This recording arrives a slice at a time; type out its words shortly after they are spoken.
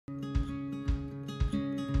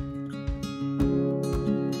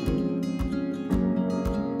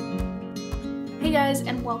guys,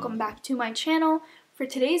 and welcome back to my channel. For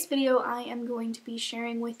today's video, I am going to be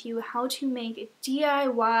sharing with you how to make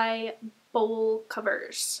DIY bowl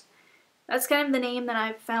covers. That's kind of the name that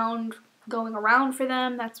I've found going around for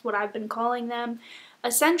them. That's what I've been calling them.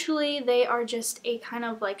 Essentially, they are just a kind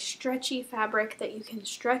of like stretchy fabric that you can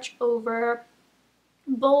stretch over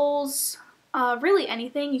bowls, really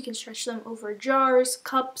anything. You can stretch them over jars,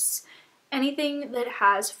 cups, anything that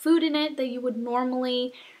has food in it that you would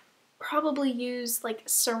normally probably use like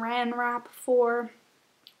saran wrap for,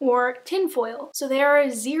 or tin foil. So they are a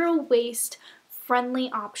zero waste friendly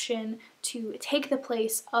option to take the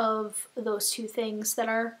place of those two things that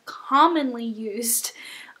are commonly used,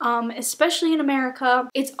 especially in America.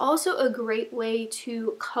 It's also a great way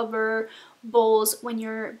to cover bowls when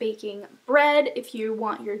you're baking bread. If you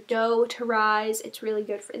want your dough to rise, it's really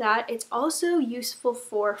good for that. It's also useful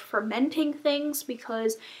for fermenting things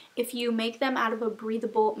because if you make them out of a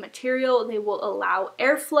breathable material, they will allow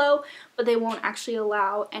airflow, but they won't actually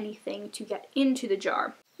allow anything to get into the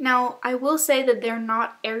jar. Now, I will say that they're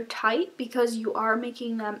not airtight because you are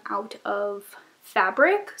making them out of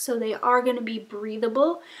fabric, so they are going to be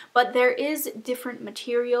breathable, but there is different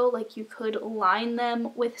material. Like you could line them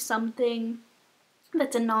with something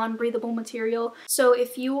that's a non-breathable material. So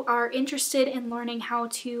if you are interested in learning how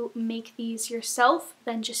to make these yourself,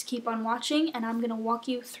 then just keep on watching and I'm going to walk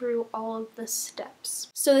you through all of the steps.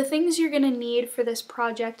 So the things you're going to need for this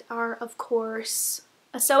project are, of course,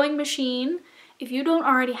 a sewing machine. If you don't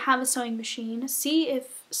already have a sewing machine, see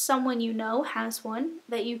if someone you know has one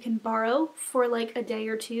that you can borrow for like a day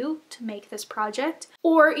or two to make this project.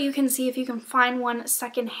 Or you can see if you can find one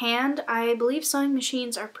secondhand. I believe sewing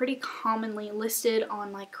machines are pretty commonly listed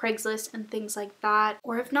on like Craigslist and things like that.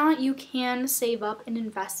 Or if not, you can save up and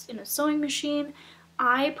invest in a sewing machine.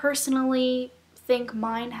 I personally think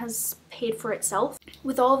mine has paid for itself.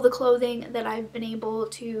 With all of the clothing that I've been able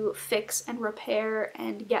to fix and repair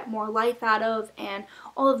and get more life out of, and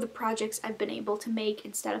all of the projects I've been able to make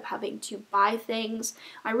instead of having to buy things,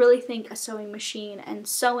 I really think a sewing machine and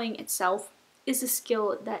sewing itself is a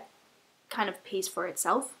skill that kind of pays for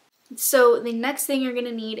itself. So the next thing you're going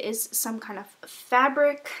to need is some kind of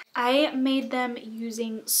fabric. I made them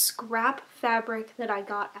using scrap fabric that I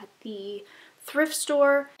got at the thrift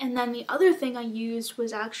store, and then the other thing I used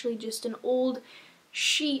was actually just an old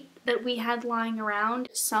sheet that we had lying around,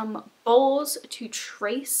 some bowls to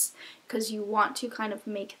trace because you want to kind of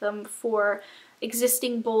make them for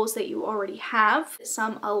existing bowls that you already have,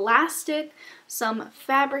 some elastic, some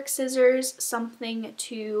fabric scissors, something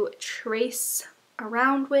to trace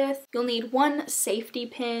around with. You'll need one safety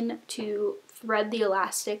pin to thread the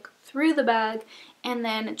elastic through the bag, and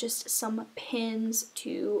then just some pins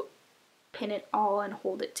to pin it all and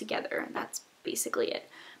hold it together, and that's basically it.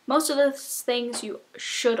 Most of those things you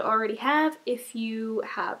should already have if you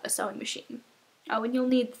have a sewing machine. Oh, and you'll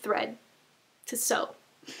need thread to sew,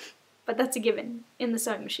 but that's a given in the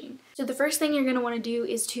sewing machine. So the first thing you're going to want to do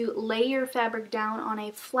is to lay your fabric down on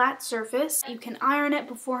a flat surface. You can iron it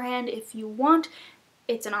beforehand if you want.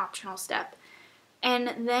 It's an optional step.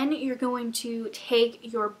 And then you're going to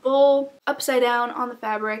take your bowl upside down on the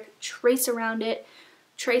fabric, trace around it,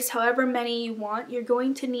 trace however many you want. You're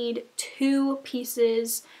going to need 2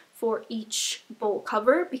 pieces for each bowl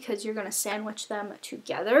cover because you're going to sandwich them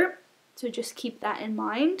together. So just keep that in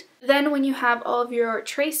mind. Then when you have all of your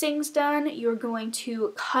tracings done, you're going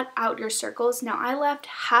to cut out your circles. Now I left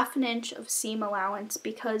 1/2 inch of seam allowance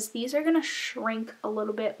because these are going to shrink a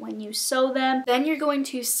little bit when you sew them. Then you're going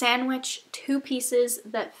to sandwich 2 pieces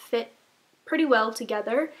that fit pretty well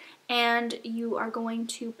together, and you are going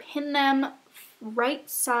to pin them right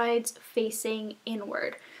sides facing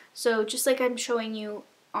inward. So just like I'm showing you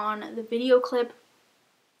on the video clip,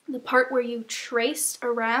 the part where you traced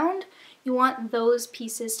around, you want those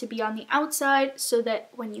pieces to be on the outside so that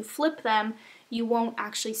when you flip them, you won't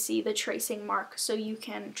actually see the tracing mark, so you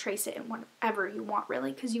can trace it in whatever you want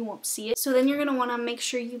really, because you won't see it. So then you're going to want to make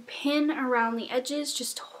sure you pin around the edges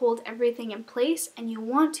just to hold everything in place, and you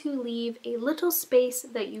want to leave a little space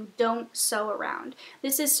that you don't sew around.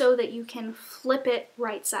 This is so that you can flip it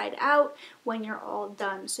right side out when you're all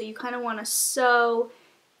done. So you kind of want to sew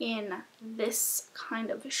in this kind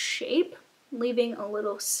of shape, leaving a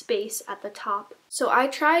little space at the top. So I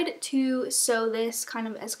tried to sew this kind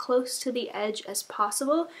of as close to the edge as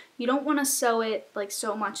possible. You don't want to sew it like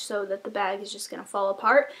so much so that the bag is just going to fall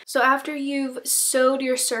apart. So after you've sewed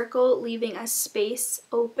your circle, leaving a space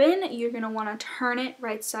open, you're going to want to turn it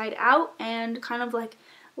right side out and kind of like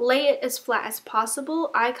lay it as flat as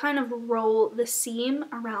possible. I kind of roll the seam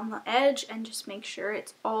around the edge and just make sure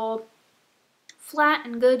it's all flat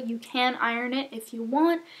and good. You can iron it if you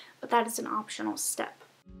want, but that is an optional step.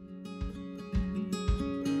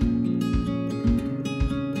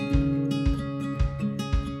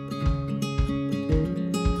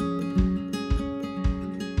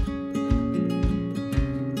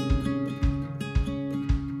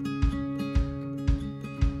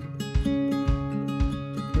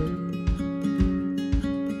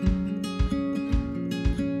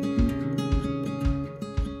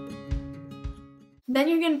 Then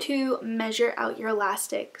you're going to measure out your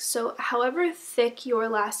elastic. So however thick your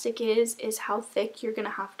elastic is how thick you're going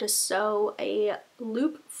to have to sew a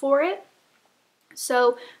loop for it.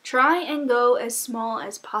 So try and go as small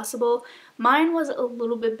as possible. Mine was a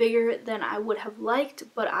little bit bigger than I would have liked,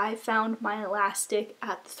 but I found my elastic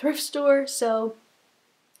at the thrift store, so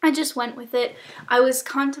I just went with it. I was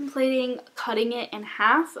contemplating cutting it in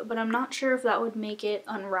half, but I'm not sure if that would make it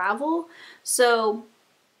unravel. So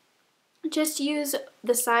just use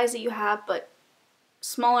the size that you have, but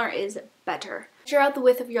smaller is better. Measure out the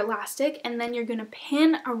width of your elastic, and then you're going to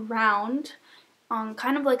pin around on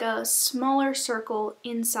kind of like a smaller circle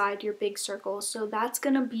inside your big circle. So that's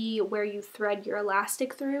going to be where you thread your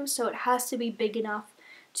elastic through. So it has to be big enough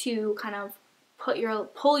to kind of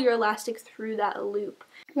pull your elastic through that loop.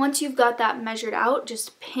 Once you've got that measured out,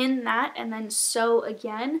 just pin that and then sew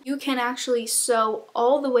again. You can actually sew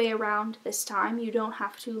all the way around this time. You don't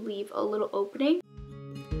have to leave a little opening.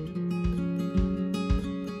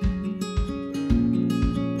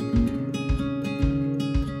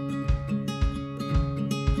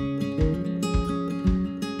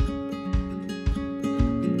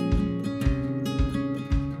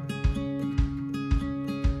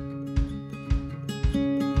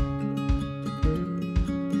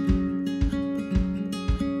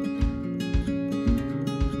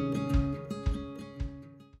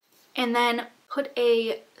 And then put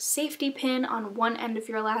a safety pin on one end of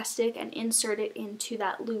your elastic and insert it into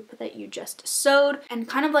that loop that you just sewed, and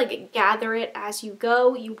kind of like gather it as you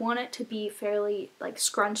go. You want it to be fairly like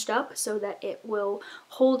scrunched up so that it will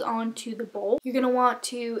hold on to the bowl. You're going to want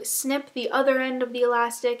to snip the other end of the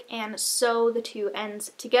elastic and sew the two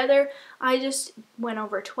ends together. I just went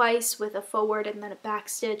over twice with a forward and then a back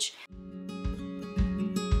stitch.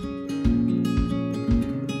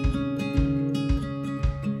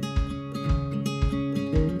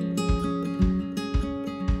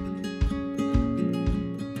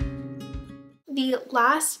 The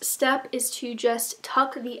last step is to just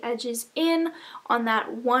tuck the edges in on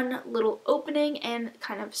that one little opening and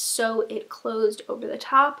kind of sew it closed over the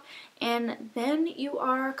top, and then you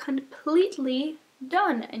are completely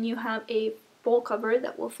done and you have a bowl cover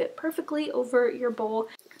that will fit perfectly over your bowl.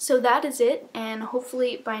 So that is it, and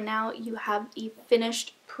hopefully by now you have a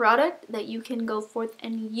finished product that you can go forth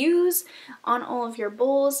and use on all of your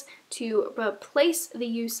bowls to replace the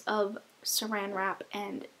use of saran wrap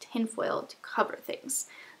and tinfoil to cover things.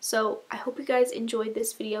 So I hope you guys enjoyed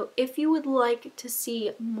this video. If you would like to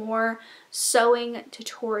see more sewing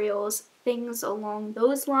tutorials, things along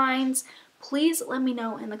those lines, please let me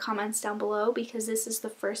know in the comments down below, because this is the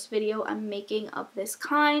first video I'm making of this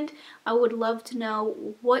kind. I would love to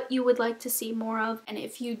know what you would like to see more of, and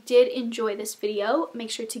if you did enjoy this video, make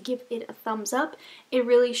sure to give it a thumbs up. It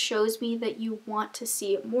really shows me that you want to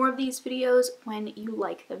see more of these videos when you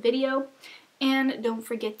like the video. And don't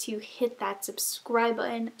forget to hit that subscribe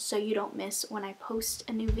button so you don't miss when I post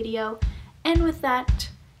a new video. And with that,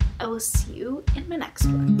 I will see you in my next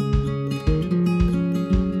one.